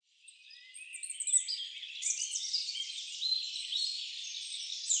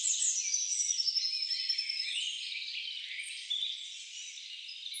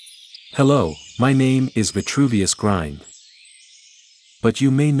Hello, my name is Vitruvius Grind. But you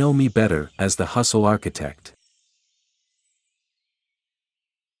may know me better as the Hustle Architect.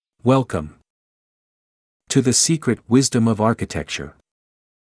 Welcome to the secret wisdom of architecture.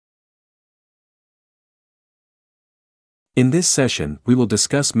 In this session, we will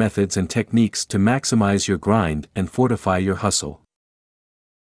discuss methods and techniques to maximize your grind and fortify your hustle.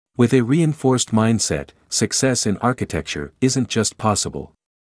 With a reinforced mindset, success in architecture isn't just possible.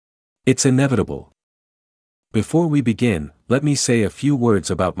 It's inevitable. Before we begin, let me say a few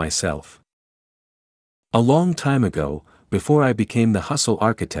words about myself. A long time ago, before I became the Hustle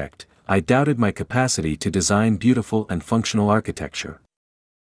Architect, I doubted my capacity to design beautiful and functional architecture.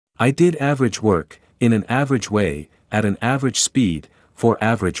 I did average work, in an average way, at an average speed, for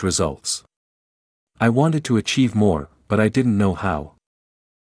average results. I wanted to achieve more, but I didn't know how.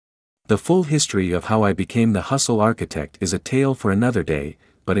 The full history of how I became the Hustle Architect is a tale for another day,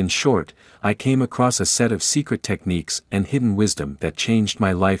 but in short, I came across a set of secret techniques and hidden wisdom that changed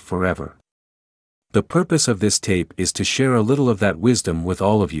my life forever. The purpose of this tape is to share a little of that wisdom with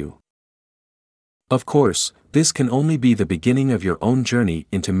all of you. Of course, this can only be the beginning of your own journey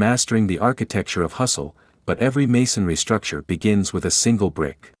into mastering the architecture of hustle, but every masonry structure begins with a single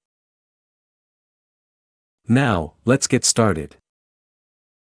brick. Now, let's get started.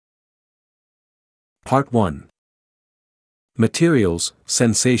 Part 1. Materials,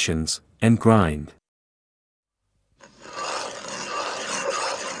 sensations, and grind.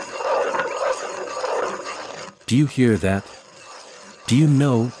 Do you hear that? Do you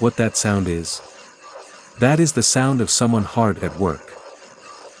know what that sound is? That is the sound of someone hard at work.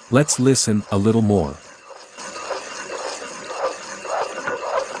 Let's listen a little more.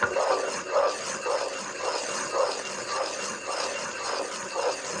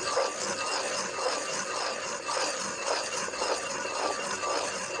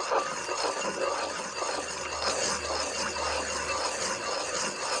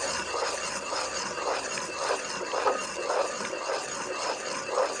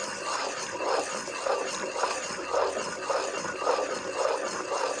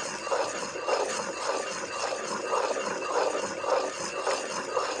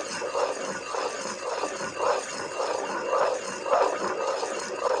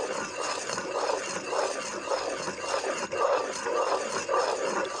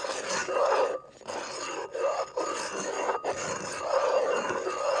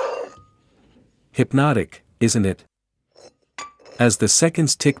 Hypnotic, isn't it? As the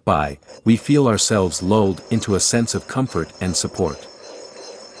seconds tick by, we feel ourselves lulled into a sense of comfort and support.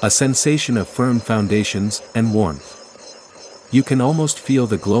 A sensation of firm foundations and warmth. You can almost feel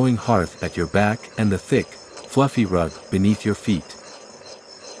the glowing hearth at your back and the thick, fluffy rug beneath your feet.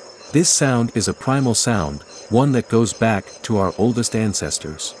 This sound is a primal sound, one that goes back to our oldest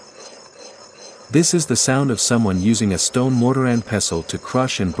ancestors. This is the sound of someone using a stone mortar and pestle to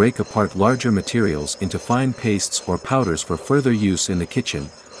crush and break apart larger materials into fine pastes or powders for further use in the kitchen,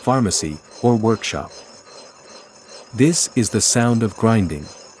 pharmacy, or workshop. This is the sound of grinding.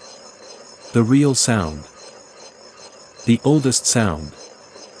 The real sound. The oldest sound.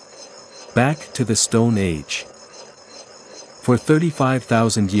 Back to the Stone Age. For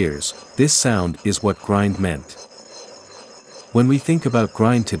 35,000 years, this sound is what grind meant. When we think about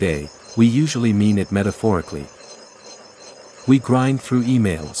grind today, we usually mean it metaphorically. We grind through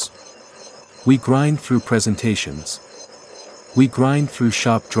emails. We grind through presentations. We grind through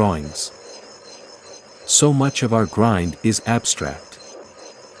shop drawings. So much of our grind is abstract.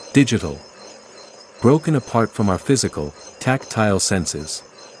 Digital. Broken apart from our physical, tactile senses.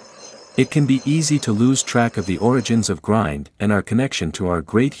 It can be easy to lose track of the origins of grind and our connection to our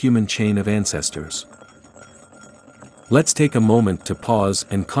great human chain of ancestors. Let's take a moment to pause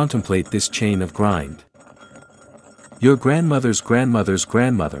and contemplate this chain of grind. Your grandmother's grandmother's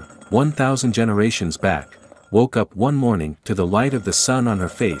grandmother, 1,000 generations back, woke up one morning to the light of the sun on her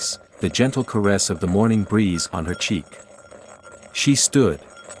face, the gentle caress of the morning breeze on her cheek. She stood,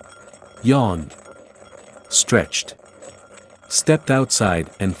 yawned, stretched, stepped outside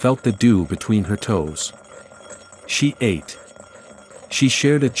and felt the dew between her toes. She ate. She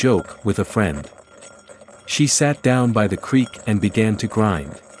shared a joke with a friend. She sat down by the creek and began to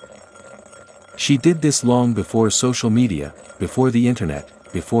grind. She did this long before social media, before the internet,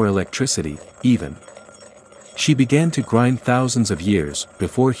 before electricity, even. She began to grind thousands of years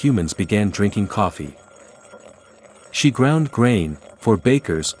before humans began drinking coffee. She ground grain for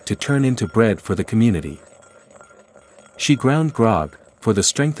bakers to turn into bread for the community. She ground grog for the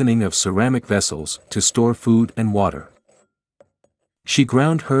strengthening of ceramic vessels to store food and water. She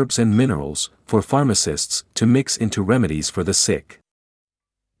ground herbs and minerals for pharmacists to mix into remedies for the sick.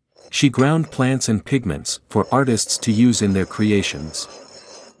 She ground plants and pigments for artists to use in their creations.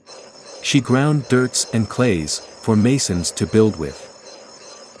 She ground dirts and clays for masons to build with.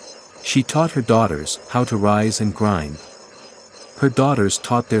 She taught her daughters how to rise and grind. Her daughters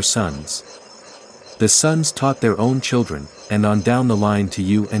taught their sons. The sons taught their own children, and on down the line to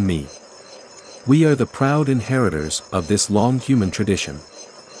you and me. We are the proud inheritors of this long human tradition.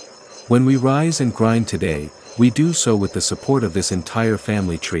 When we rise and grind today, we do so with the support of this entire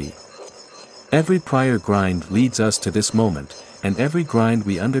family tree. Every prior grind leads us to this moment, and every grind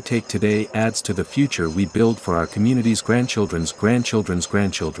we undertake today adds to the future we build for our community's grandchildren's grandchildren's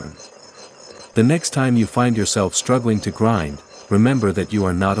grandchildren. The next time you find yourself struggling to grind, remember that you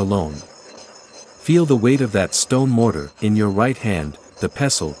are not alone. Feel the weight of that stone mortar in your right hand, the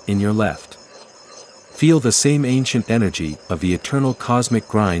pestle in your left. Feel the same ancient energy of the eternal cosmic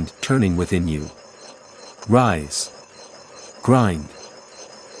grind turning within you. Rise. Grind.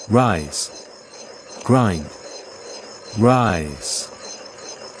 Rise. Grind. Rise.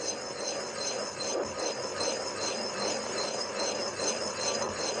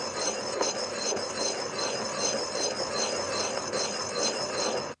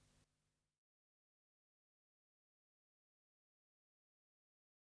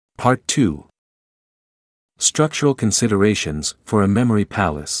 Part 2. Structural considerations for a memory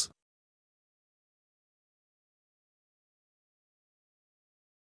palace.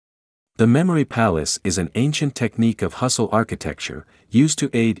 The memory palace is an ancient technique of hustle architecture, used to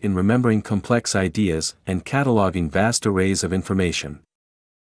aid in remembering complex ideas and cataloging vast arrays of information.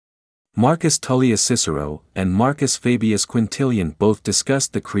 Marcus Tullius Cicero and Marcus Fabius Quintilian both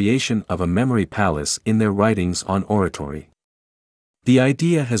discussed the creation of a memory palace in their writings on oratory. The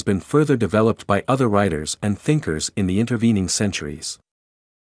idea has been further developed by other writers and thinkers in the intervening centuries.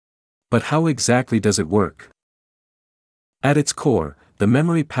 But how exactly does it work? At its core, the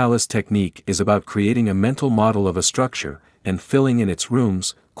memory palace technique is about creating a mental model of a structure, and filling in its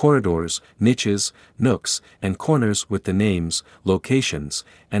rooms, corridors, niches, nooks, and corners with the names, locations,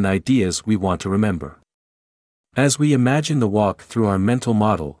 and ideas we want to remember. As we imagine the walk through our mental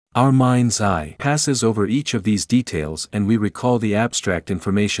model, our mind's eye passes over each of these details and we recall the abstract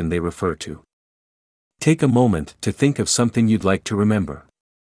information they refer to. Take a moment to think of something you'd like to remember.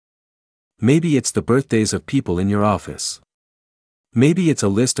 Maybe it's the birthdays of people in your office. Maybe it's a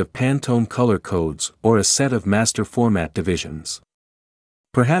list of Pantone color codes or a set of master format divisions.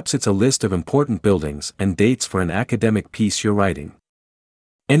 Perhaps it's a list of important buildings and dates for an academic piece you're writing.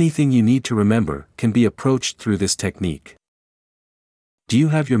 Anything you need to remember can be approached through this technique. Do you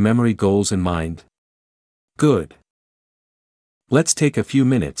have your memory goals in mind? Good. Let's take a few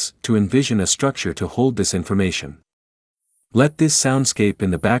minutes to envision a structure to hold this information. Let this soundscape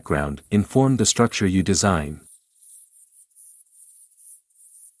in the background inform the structure you design.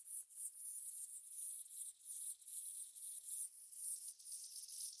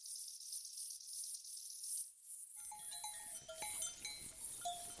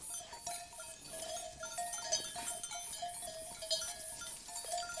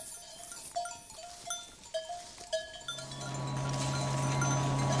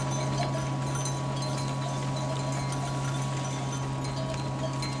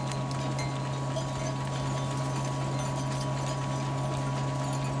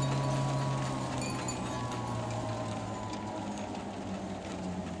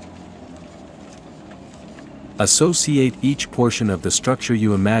 Associate each portion of the structure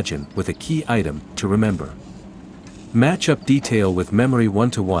you imagine with a key item to remember. Match up detail with memory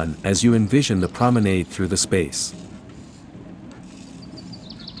one-to-one as you envision the promenade through the space.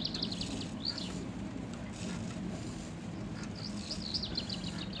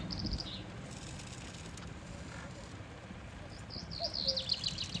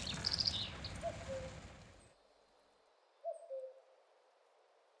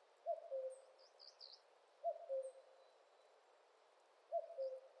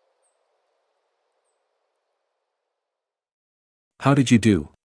 How did you do?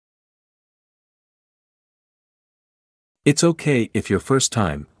 It's okay if your first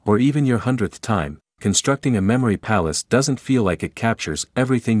time, or even your 100th time, constructing a memory palace doesn't feel like it captures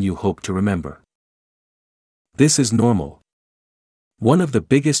everything you hope to remember. This is normal. One of the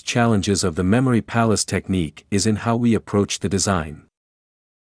biggest challenges of the memory palace technique is in how we approach the design.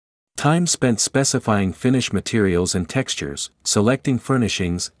 Time spent specifying finish materials and textures, selecting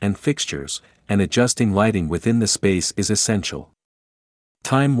furnishings and fixtures, and adjusting lighting within the space is essential.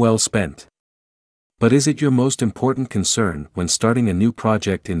 Time well spent. But is it your most important concern when starting a new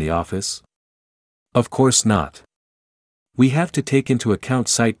project in the office? Of course not. We have to take into account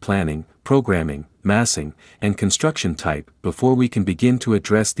site planning, programming, massing, and construction type before we can begin to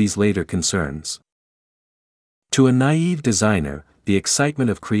address these later concerns. To a naive designer, the excitement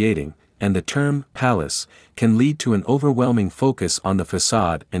of creating, and the term palace, can lead to an overwhelming focus on the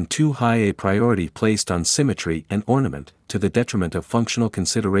facade and too high a priority placed on symmetry and ornament, to the detriment of functional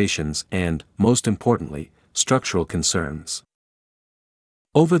considerations and, most importantly, structural concerns.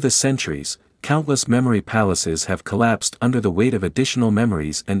 Over the centuries, countless memory palaces have collapsed under the weight of additional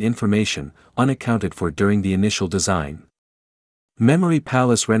memories and information, unaccounted for during the initial design. Memory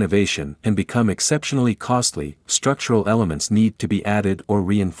palace renovation can become exceptionally costly. Structural elements need to be added or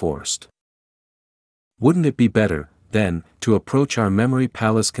reinforced. Wouldn't it be better, then, to approach our memory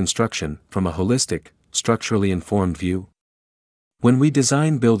palace construction from a holistic, structurally informed view? When we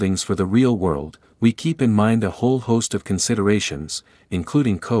design buildings for the real world, we keep in mind a whole host of considerations,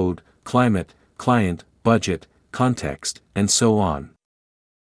 including code, climate, client, budget, context, and so on.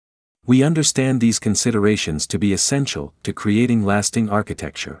 We understand these considerations to be essential to creating lasting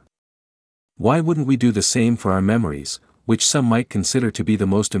architecture. Why wouldn't we do the same for our memories, which some might consider to be the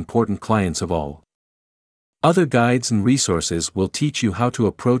most important clients of all? Other guides and resources will teach you how to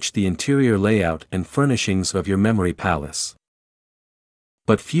approach the interior layout and furnishings of your memory palace.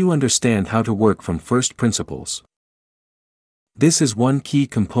 But few understand how to work from first principles. This is one key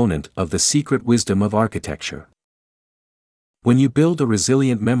component of the secret wisdom of architecture. When you build a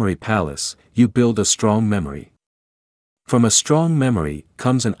resilient memory palace, you build a strong memory. From a strong memory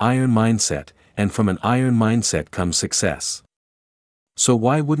comes an iron mindset, and from an iron mindset comes success. So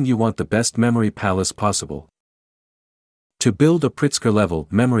why wouldn't you want the best memory palace possible? To build a Pritzker-level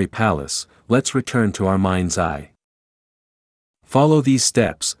memory palace, let's return to our mind's eye. Follow these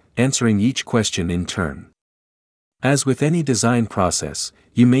steps, answering each question in turn. As with any design process,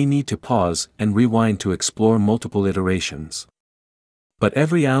 you may need to pause and rewind to explore multiple iterations. But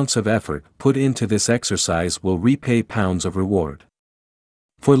every ounce of effort put into this exercise will repay pounds of reward.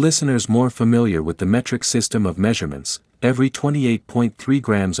 For listeners more familiar with the metric system of measurements, every 28.3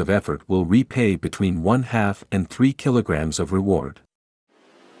 grams of effort will repay between 1/2 and 3 kilograms of reward.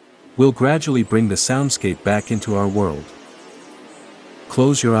 We'll gradually bring the soundscape back into our world.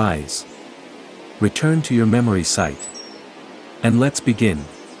 Close your eyes. Return to your memory site. And let's begin.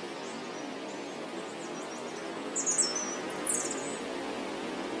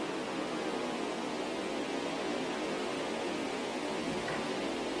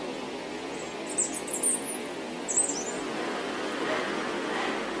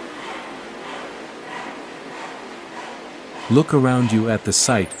 Look around you at the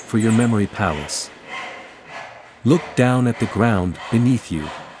site for your memory palace. Look down at the ground beneath you.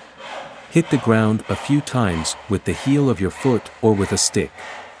 Hit the ground a few times with the heel of your foot or with a stick.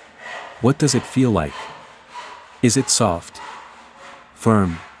 What does it feel like? Is it soft?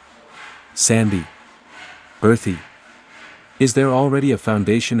 Firm? Sandy? Earthy? Is there already a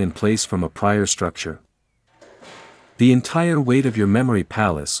foundation in place from a prior structure? The entire weight of your memory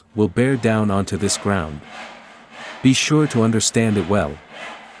palace will bear down onto this ground. Be sure to understand it well.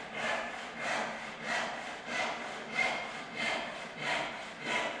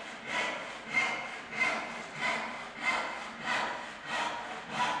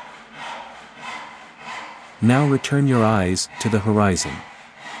 Now return your eyes to the horizon.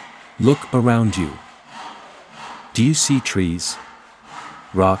 Look around you. Do you see trees?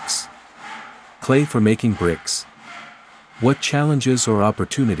 Rocks? Clay for making bricks? What challenges or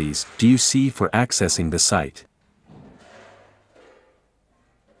opportunities do you see for accessing the site?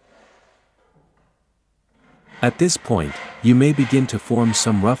 At this point, you may begin to form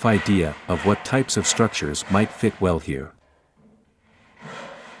some rough idea of what types of structures might fit well here.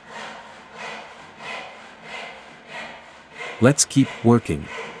 Let's keep working.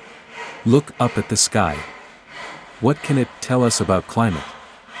 Look up at the sky. What can it tell us about climate?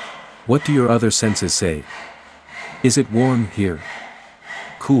 What do your other senses say? Is it warm here?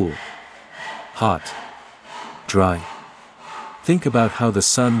 Cool? Hot? Dry? Think about how the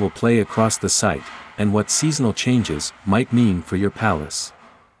sun will play across the site, and what seasonal changes might mean for your palace.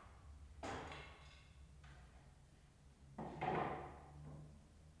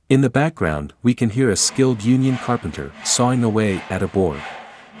 In the background, we can hear a skilled union carpenter sawing away at a board.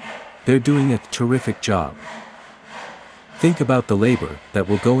 They're doing a terrific job. Think about the labor that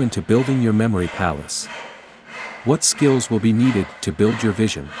will go into building your memory palace. What skills will be needed to build your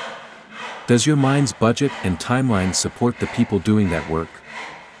vision? Does your mind's budget and timeline support the people doing that work?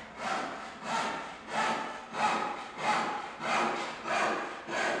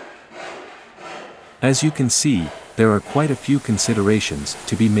 As you can see, there are quite a few considerations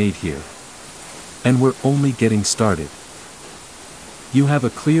to be made here. And we're only getting started. You have a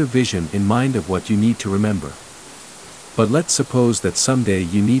clear vision in mind of what you need to remember. But let's suppose that someday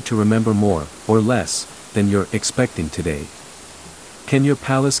you need to remember more, or less, than you're expecting today. Can your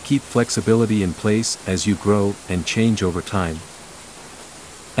palace keep flexibility in place as you grow and change over time?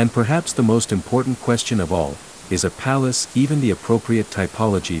 And perhaps the most important question of all, is a palace even the appropriate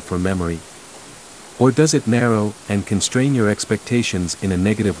typology for memory? Or does it narrow and constrain your expectations in a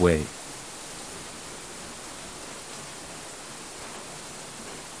negative way?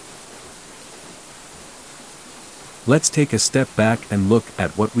 Let's take a step back and look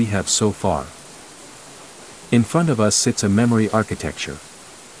at what we have so far. In front of us sits a memory architecture.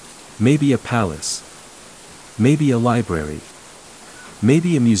 Maybe a palace. Maybe a library.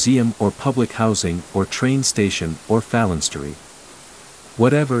 Maybe a museum or public housing or train station or phalanstery.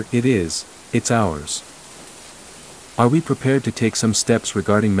 Whatever it is, it's ours. Are we prepared to take some steps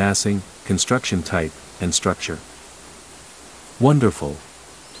regarding massing, construction type, and structure? Wonderful.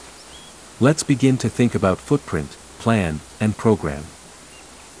 Let's begin to think about footprint, plan, and program.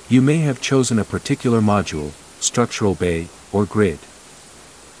 You may have chosen a particular module, structural bay, or grid.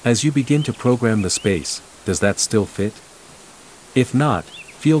 As you begin to program the space, does that still fit? If not,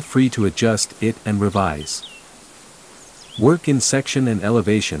 feel free to adjust it and revise. Work in section and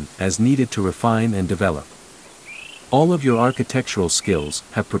elevation as needed to refine and develop. All of your architectural skills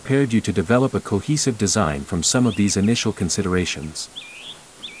have prepared you to develop a cohesive design from some of these initial considerations.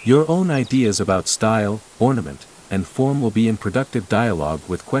 Your own ideas about style, ornament, and form will be in productive dialogue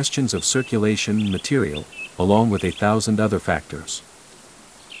with questions of circulation, material, along with 1,000 other factors.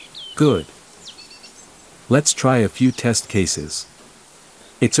 Good. Let's try a few test cases.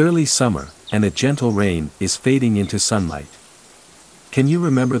 It's early summer, and a gentle rain is fading into sunlight. Can you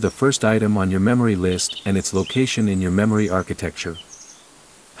remember the first item on your memory list and its location in your memory architecture?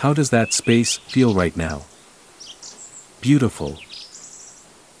 How does that space feel right now? Beautiful.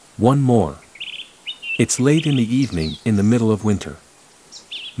 One more. It's late in the evening in the middle of winter.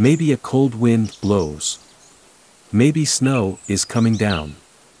 Maybe a cold wind blows. Maybe snow is coming down.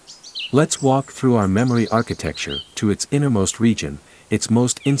 Let's walk through our memory architecture to its innermost region, its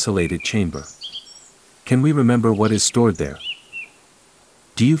most insulated chamber. Can we remember what is stored there?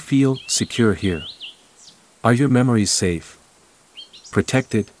 Do you feel secure here? Are your memories safe?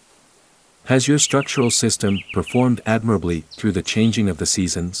 Protected? Has your structural system performed admirably through the changing of the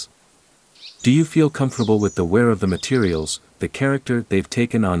seasons? Do you feel comfortable with the wear of the materials, the character they've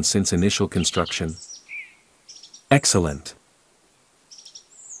taken on since initial construction? Excellent.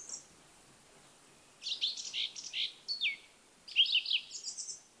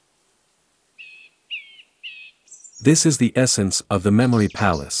 This is the essence of the memory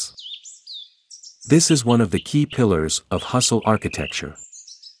palace. This is one of the key pillars of hustle architecture.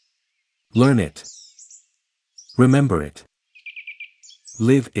 Learn it. Remember it.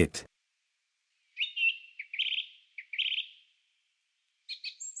 Live it.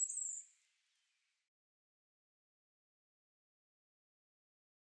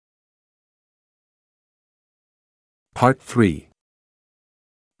 Part 3.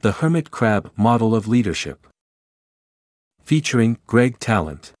 The Hermit Crab Model of Leadership. Featuring Greg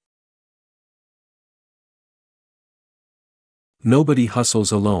Talent. Nobody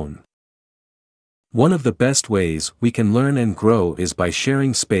hustles alone. One of the best ways we can learn and grow is by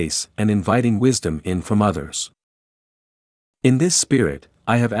sharing space and inviting wisdom in from others. In this spirit,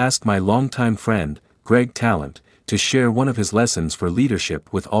 I have asked my longtime friend, Greg Talent, to share one of his lessons for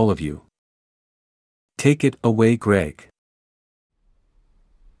leadership with all of you. Take it away, Greg.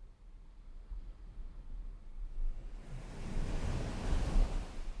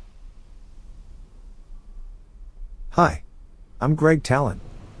 Hi, I'm Greg Talent.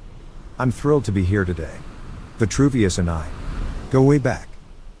 I'm thrilled to be here today. Vitruvius and I go way back.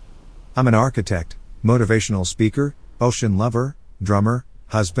 I'm an architect, motivational speaker, ocean lover, drummer,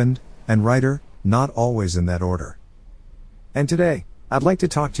 husband, and writer, not always in that order. And today, I'd like to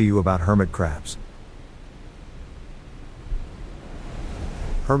talk to you about hermit crabs.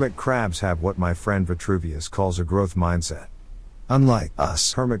 Hermit crabs have what my friend Vitruvius calls a growth mindset. Unlike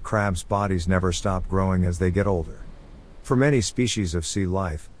us, hermit crabs' bodies never stop growing as they get older. For many species of sea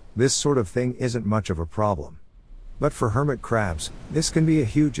life, this sort of thing isn't much of a problem. But for hermit crabs, this can be a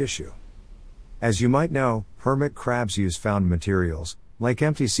huge issue. As you might know, hermit crabs use found materials, like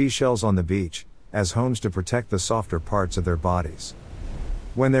empty seashells on the beach, as homes to protect the softer parts of their bodies.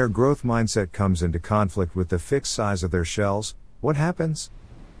 When their growth mindset comes into conflict with the fixed size of their shells, what happens?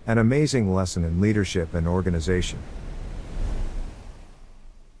 An amazing lesson in leadership and organization.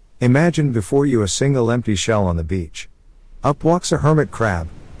 Imagine before you a single empty shell on the beach. Up walks a hermit crab,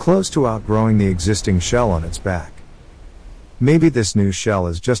 close to outgrowing the existing shell on its back. Maybe this new shell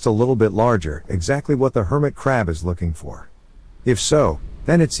is just a little bit larger, exactly what the hermit crab is looking for. If so,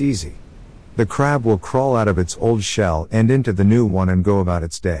 then it's easy. The crab will crawl out of its old shell and into the new one and go about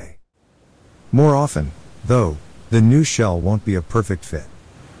its day. More often, though, the new shell won't be a perfect fit.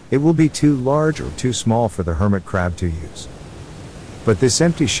 It will be too large or too small for the hermit crab to use. But this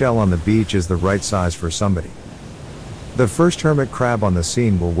empty shell on the beach is the right size for somebody. The first hermit crab on the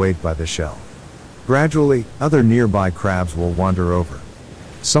scene will wait by the shell. Gradually, other nearby crabs will wander over.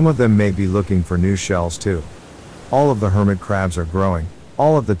 Some of them may be looking for new shells too. All of the hermit crabs are growing,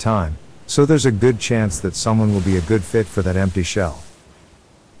 all of the time, so there's a good chance that someone will be a good fit for that empty shell.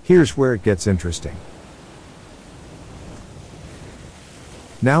 Here's where it gets interesting.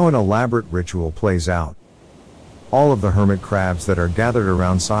 Now an elaborate ritual plays out. All of the hermit crabs that are gathered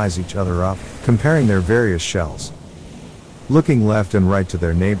around size each other up, comparing their various shells. Looking left and right to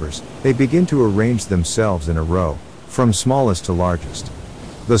their neighbors, they begin to arrange themselves in a row, from smallest to largest.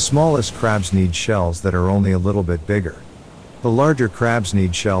 The smallest crabs need shells that are only a little bit bigger. The larger crabs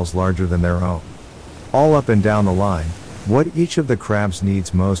need shells larger than their own. All up and down the line, what each of the crabs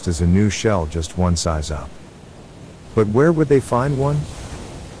needs most is a new shell just one size up. But where would they find one?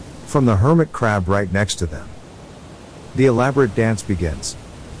 From the hermit crab right next to them. The elaborate dance begins.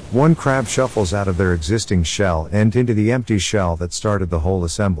 One crab shuffles out of their existing shell and into the empty shell that started the whole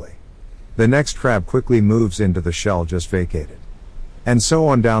assembly. The next crab quickly moves into the shell just vacated. And so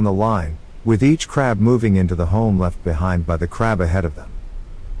on down the line, with each crab moving into the home left behind by the crab ahead of them.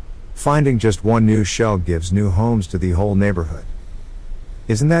 Finding just one new shell gives new homes to the whole neighborhood.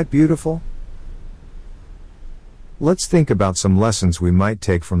 Isn't that beautiful? Let's think about some lessons we might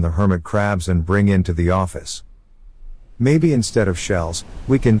take from the hermit crabs and bring into the office. Maybe instead of shells,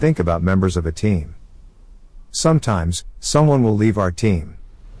 we can think about members of a team. Sometimes, someone will leave our team.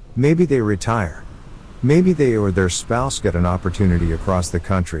 Maybe they retire. Maybe they or their spouse get an opportunity across the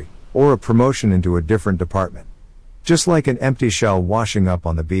country, or a promotion into a different department. Just like an empty shell washing up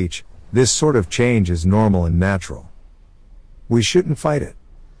on the beach, this sort of change is normal and natural. We shouldn't fight it.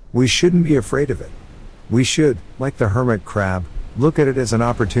 We shouldn't be afraid of it. We should, like the hermit crab, look at it as an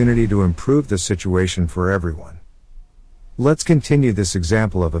opportunity to improve the situation for everyone. Let's continue this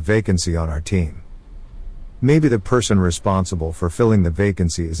example of a vacancy on our team. Maybe the person responsible for filling the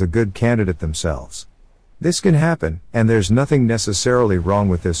vacancy is a good candidate themselves. This can happen, and there's nothing necessarily wrong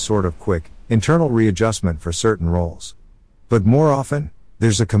with this sort of quick, internal readjustment for certain roles. But more often,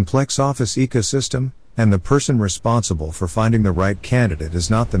 there's a complex office ecosystem, and the person responsible for finding the right candidate is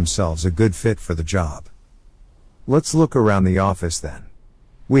not themselves a good fit for the job. Let's look around the office then.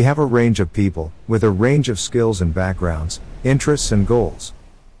 We have a range of people, with a range of skills and backgrounds, interests and goals.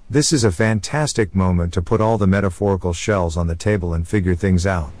 This is a fantastic moment to put all the metaphorical shells on the table and figure things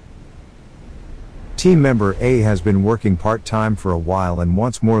out. Team member A has been working part-time for a while and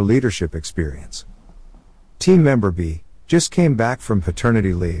wants more leadership experience. Team member B just came back from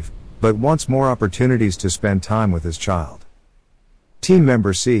paternity leave, but wants more opportunities to spend time with his child. Team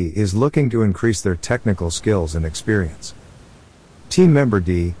member C is looking to increase their technical skills and experience. Team member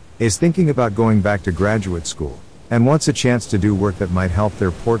D is thinking about going back to graduate school, and wants a chance to do work that might help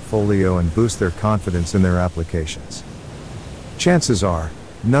their portfolio and boost their confidence in their applications. Chances are,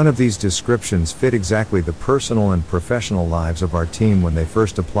 none of these descriptions fit exactly the personal and professional lives of our team when they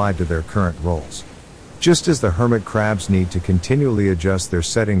first applied to their current roles. Just as the hermit crabs need to continually adjust their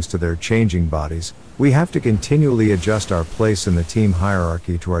settings to their changing bodies, we have to continually adjust our place in the team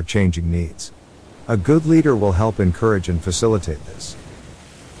hierarchy to our changing needs. A good leader will help encourage and facilitate this.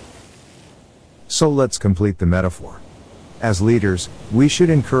 So let's complete the metaphor. As leaders, we should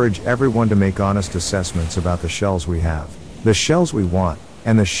encourage everyone to make honest assessments about the shells we have, the shells we want,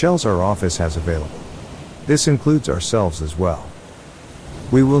 and the shells our office has available. This includes ourselves as well.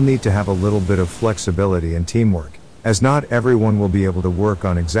 We will need to have a little bit of flexibility and teamwork, as not everyone will be able to work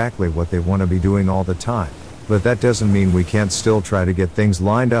on exactly what they want to be doing all the time, but that doesn't mean we can't still try to get things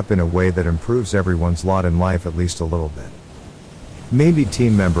lined up in a way that improves everyone's lot in life at least a little bit. Maybe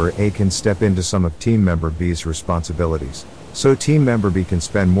team member A can step into some of team member B's responsibilities, so team member B can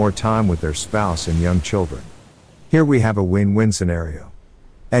spend more time with their spouse and young children. Here we have a win-win scenario.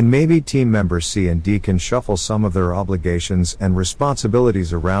 And maybe team members C and D can shuffle some of their obligations and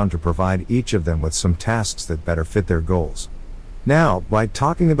responsibilities around to provide each of them with some tasks that better fit their goals. Now, by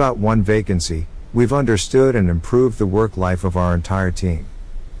talking about one vacancy, we've understood and improved the work life of our entire team.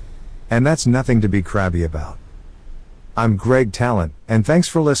 And that's nothing to be crabby about. I'm Greg Talent, and thanks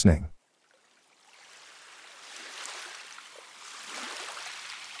for listening.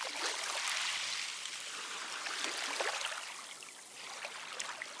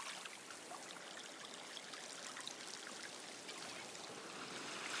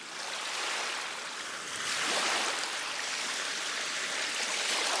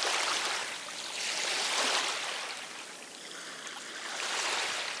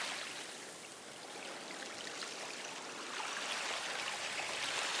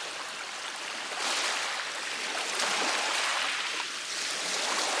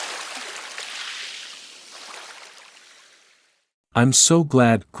 I'm so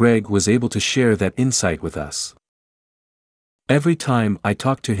glad Greg was able to share that insight with us. Every time I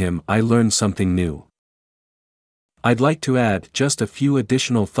talk to him, I learn something new. I'd like to add just a few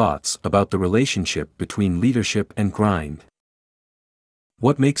additional thoughts about the relationship between leadership and grind.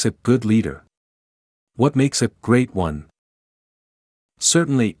 What makes a good leader? What makes a great one?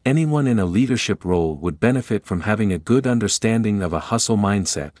 Certainly, anyone in a leadership role would benefit from having a good understanding of a hustle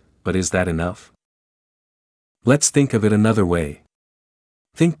mindset, but is that enough? Let's think of it another way.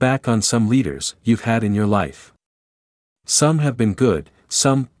 Think back on some leaders you've had in your life. Some have been good,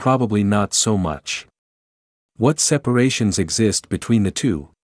 some probably not so much. What separations exist between the two?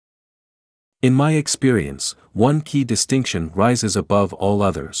 In my experience, one key distinction rises above all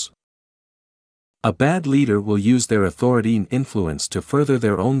others. A bad leader will use their authority and influence to further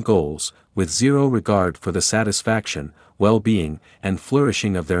their own goals, with zero regard for the satisfaction, well-being, and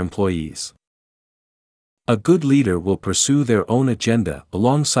flourishing of their employees. A good leader will pursue their own agenda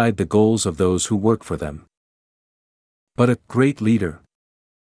alongside the goals of those who work for them. But a great leader?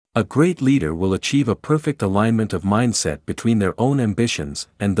 A great leader will achieve a perfect alignment of mindset between their own ambitions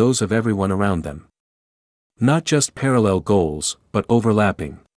and those of everyone around them. Not just parallel goals, but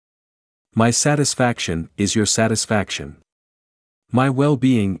overlapping. My satisfaction is your satisfaction. My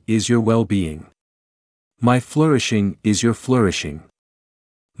well-being is your well-being. My flourishing is your flourishing.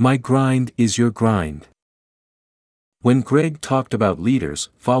 My grind is your grind. When Greg talked about leaders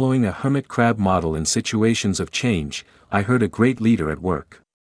following a hermit crab model in situations of change, I heard a great leader at work.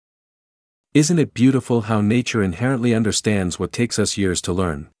 Isn't it beautiful how nature inherently understands what takes us years to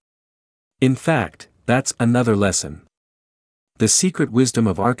learn? In fact, that's another lesson. The secret wisdom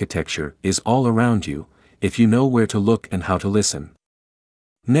of architecture is all around you, if you know where to look and how to listen.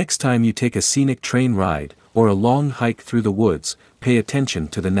 Next time you take a scenic train ride, or a long hike through the woods, pay attention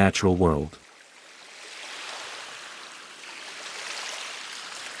to the natural world.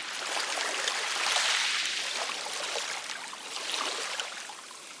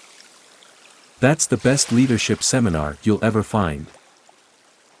 That's the best leadership seminar you'll ever find.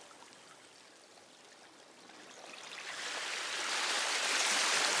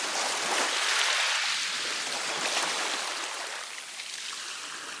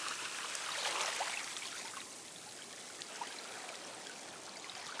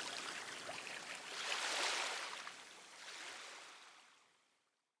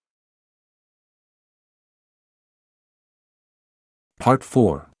 Part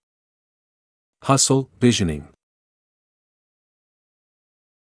 4. Hustle Visioning.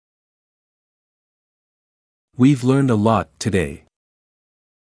 We've learned a lot today.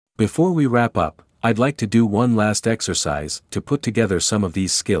 Before we wrap up, I'd like to do one last exercise to put together some of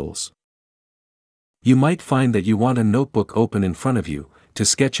these skills. You might find that you want a notebook open in front of you to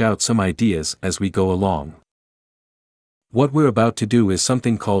sketch out some ideas as we go along. What we're about to do is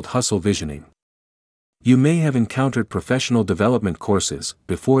something called hustle visioning. You may have encountered professional development courses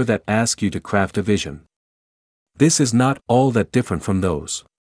before that ask you to craft a vision. This is not all that different from those.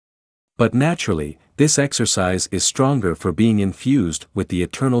 But naturally, this exercise is stronger for being infused with the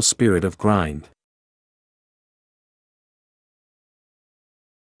eternal spirit of grind.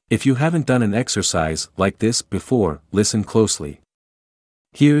 If you haven't done an exercise like this before, listen closely.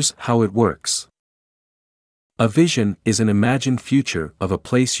 Here's how it works. A vision is an imagined future of a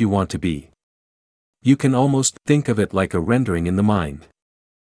place you want to be. You can almost think of it like a rendering in the mind.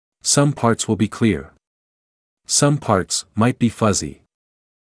 Some parts will be clear. Some parts might be fuzzy.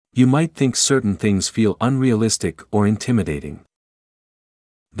 You might think certain things feel unrealistic or intimidating.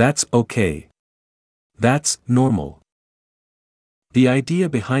 That's okay. That's normal. The idea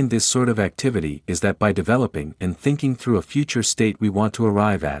behind this sort of activity is that by developing and thinking through a future state we want to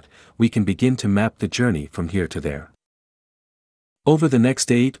arrive at, we can begin to map the journey from here to there. Over the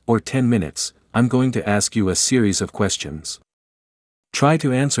next 8 or 10 minutes, I'm going to ask you a series of questions. Try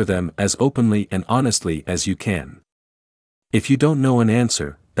to answer them as openly and honestly as you can. If you don't know an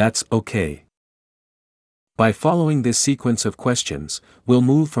answer, that's okay. By following this sequence of questions, we'll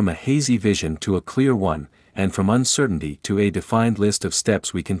move from a hazy vision to a clear one, and from uncertainty to a defined list of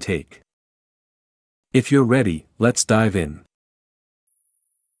steps we can take. If you're ready, let's dive in.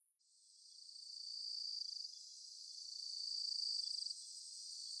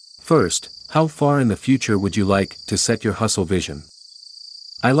 First, how far in the future would you like to set your hustle vision?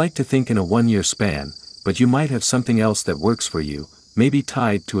 I like to think in a 1-year span, but you might have something else that works for you, maybe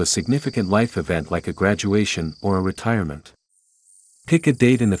tied to a significant life event like a graduation or a retirement. Pick a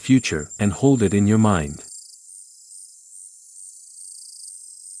date in the future and hold it in your mind.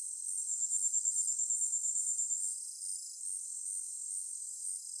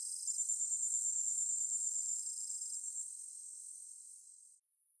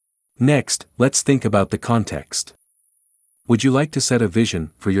 Next, let's think about the context. Would you like to set a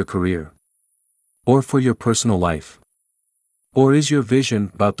vision for your career? Or for your personal life? Or is your vision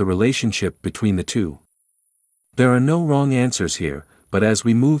about the relationship between the two? There are no wrong answers here, but as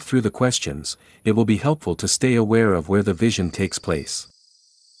we move through the questions, it will be helpful to stay aware of where the vision takes place.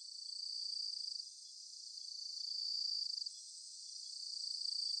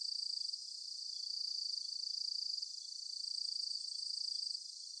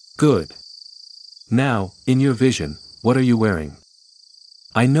 Good. Now, in your vision, what are you wearing?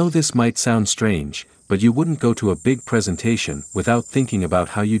 I know this might sound strange, but you wouldn't go to a big presentation without thinking about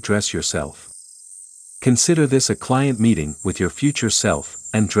how you dress yourself. Consider this a client meeting with your future self,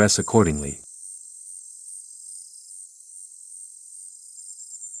 and dress accordingly.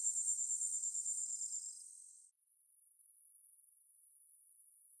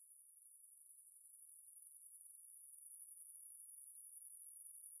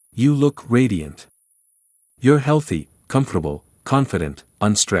 You look radiant. You're healthy, comfortable, confident,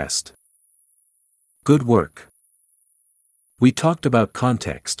 unstressed. Good work. We talked about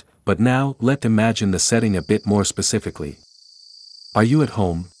context, but now let's imagine the setting a bit more specifically. Are you at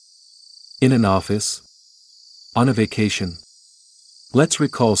home? In an office? On a vacation? Let's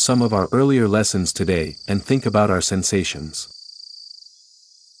recall some of our earlier lessons today and think about our sensations.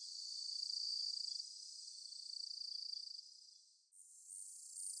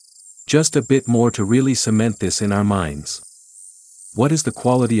 Just a bit more to really cement this in our minds. What is the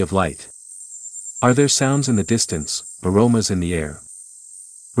quality of light? Are there sounds in the distance, aromas in the air?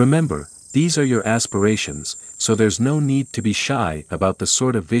 Remember, these are your aspirations, so there's no need to be shy about the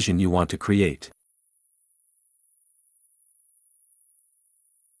sort of vision you want to create.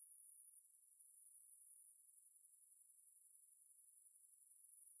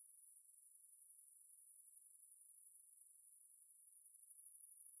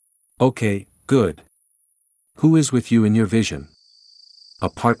 Okay, good. Who is with you in your vision? A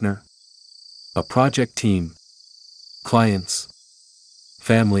partner? A project team? Clients?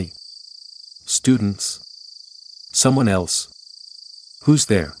 Family? Students? Someone else? Who's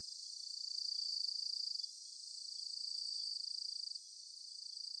there?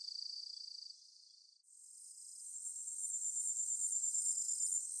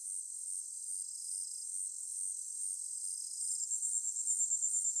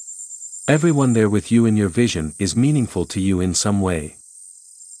 Everyone there with you in your vision is meaningful to you in some way.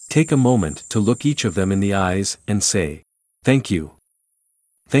 Take a moment to look each of them in the eyes and say, "Thank you.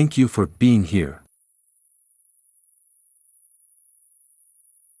 Thank you for being here."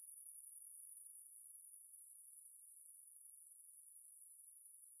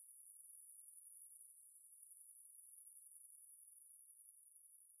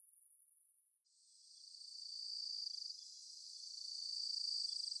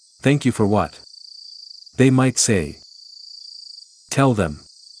 Thank you for what? They might say. Tell them.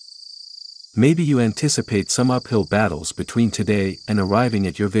 Maybe you anticipate some uphill battles between today and arriving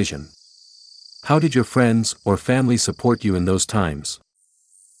at your vision. How did your friends or family support you in those times?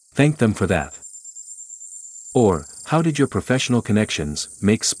 Thank them for that. Or, how did your professional connections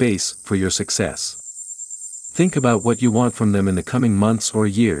make space for your success? Think about what you want from them in the coming months or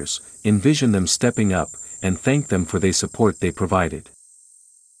years, envision them stepping up, and thank them for the support they provided.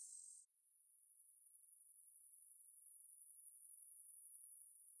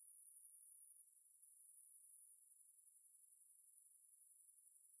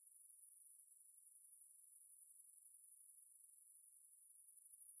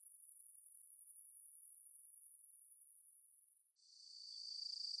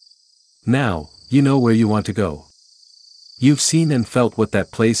 Now, you know where you want to go. You've seen and felt what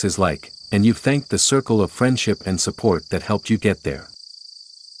that place is like, and you've thanked the circle of friendship and support that helped you get there.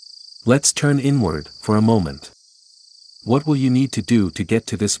 Let's turn inward for a moment. What will you need to do to get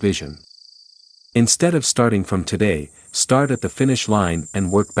to this vision? Instead of starting from today, start at the finish line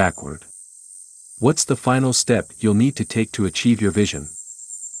and work backward. What's the final step you'll need to take to achieve your vision?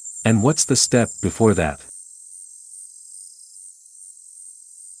 And what's the step before that?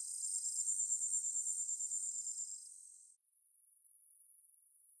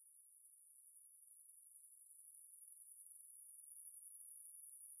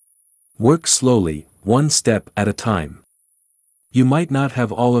 Work slowly, one step at a time. You might not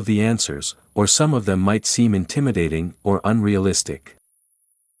have all of the answers, or some of them might seem intimidating or unrealistic.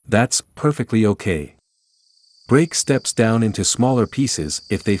 That's perfectly okay. Break steps down into smaller pieces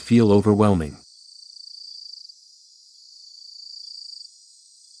if they feel overwhelming.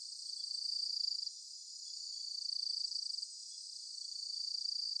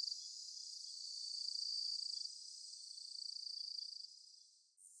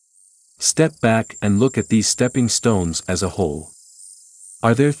 Step back and look at these stepping stones as a whole.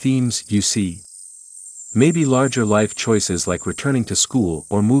 Are there themes you see? Maybe larger life choices like returning to school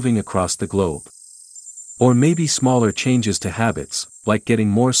or moving across the globe. Or maybe smaller changes to habits, like getting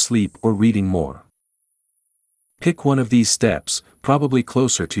more sleep or reading more. Pick one of these steps, probably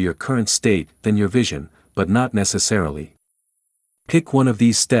closer to your current state than your vision, but not necessarily. Pick one of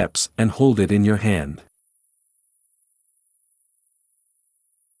these steps and hold it in your hand.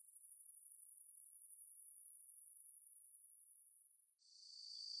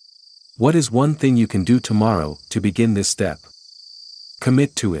 What is one thing you can do tomorrow to begin this step?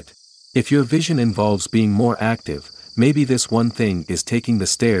 Commit to it. If your vision involves being more active, maybe this one thing is taking the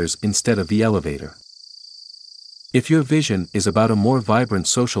stairs instead of the elevator. If your vision is about a more vibrant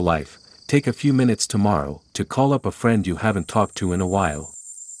social life, take a few minutes tomorrow to call up a friend you haven't talked to in a while.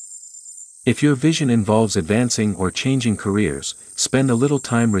 If your vision involves advancing or changing careers, spend a little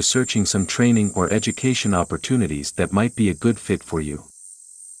time researching some training or education opportunities that might be a good fit for you.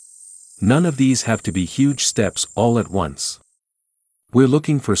 None of these have to be huge steps all at once. We're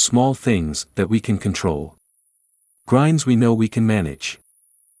looking for small things that we can control. Grinds we know we can manage.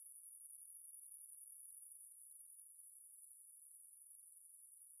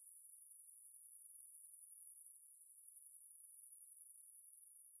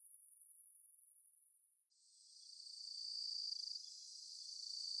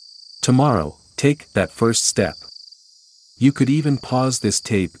 Tomorrow, take that first step. You could even pause this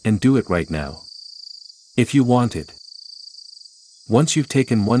tape and do it right now. If you wanted. Once you've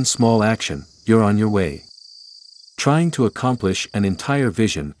taken one small action, you're on your way. Trying to accomplish an entire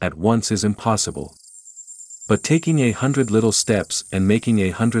vision at once is impossible. But taking 100 little steps and making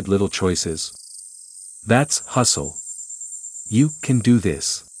 100 little choices. That's hustle. You can do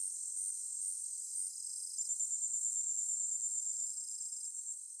this.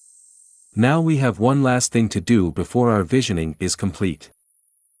 Now we have one last thing to do before our visioning is complete.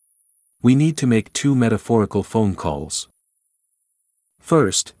 We need to make 2 metaphorical phone calls.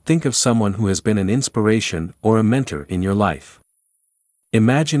 First, think of someone who has been an inspiration or a mentor in your life.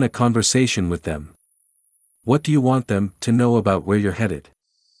 Imagine a conversation with them. What do you want them to know about where you're headed?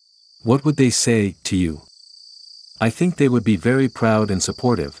 What would they say to you? I think they would be very proud and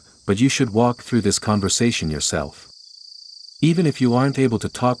supportive, but you should walk through this conversation yourself. Even if you aren't able to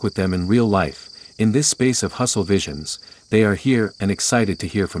talk with them in real life, in this space of hustle visions, they are here and excited to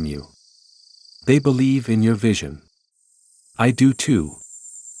hear from you. They believe in your vision. I do too.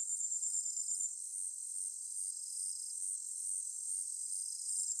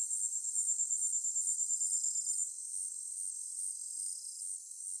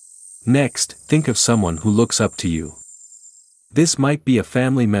 Next, think of someone who looks up to you. This might be a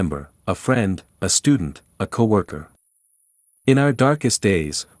family member, a friend, a student, a coworker. In our darkest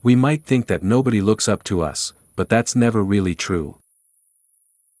days, we might think that nobody looks up to us, but that's never really true.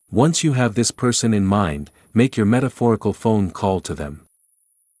 Once you have this person in mind, make your metaphorical phone call to them.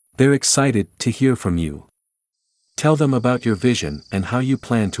 They're excited to hear from you. Tell them about your vision and how you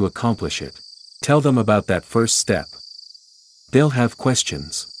plan to accomplish it. Tell them about that first step. They'll have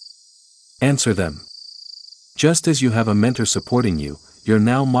questions. Answer them. Just as you have a mentor supporting you, you're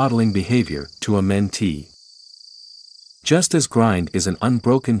now modeling behavior to a mentee. Just as grind is an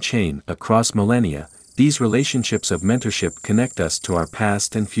unbroken chain across millennia, these relationships of mentorship connect us to our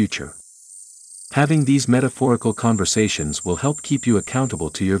past and future. Having these metaphorical conversations will help keep you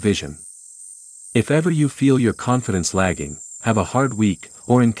accountable to your vision. If ever you feel your confidence lagging, have a hard week,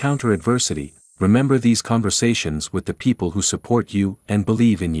 or encounter adversity, remember these conversations with the people who support you and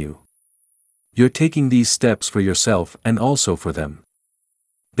believe in you. You're taking these steps for yourself and also for them.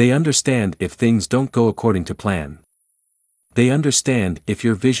 They understand if things don't go according to plan. They understand if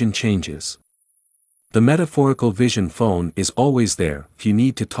your vision changes. The metaphorical vision phone is always there if you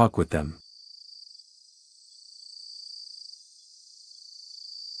need to talk with them.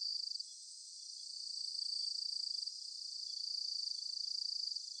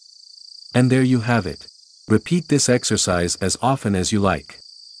 And there you have it. Repeat this exercise as often as you like.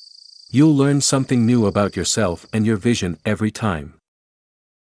 You'll learn something new about yourself and your vision every time.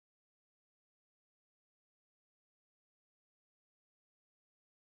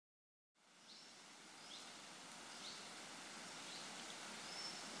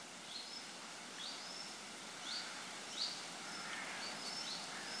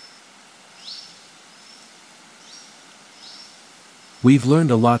 We've learned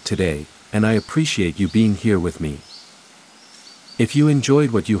a lot today, and I appreciate you being here with me. If you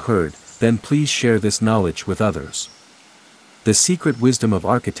enjoyed what you heard, then please share this knowledge with others. The secret wisdom of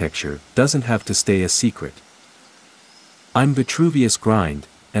architecture doesn't have to stay a secret. I'm Vitruvius Grind,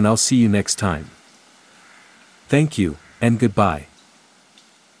 and I'll see you next time. Thank you, and goodbye.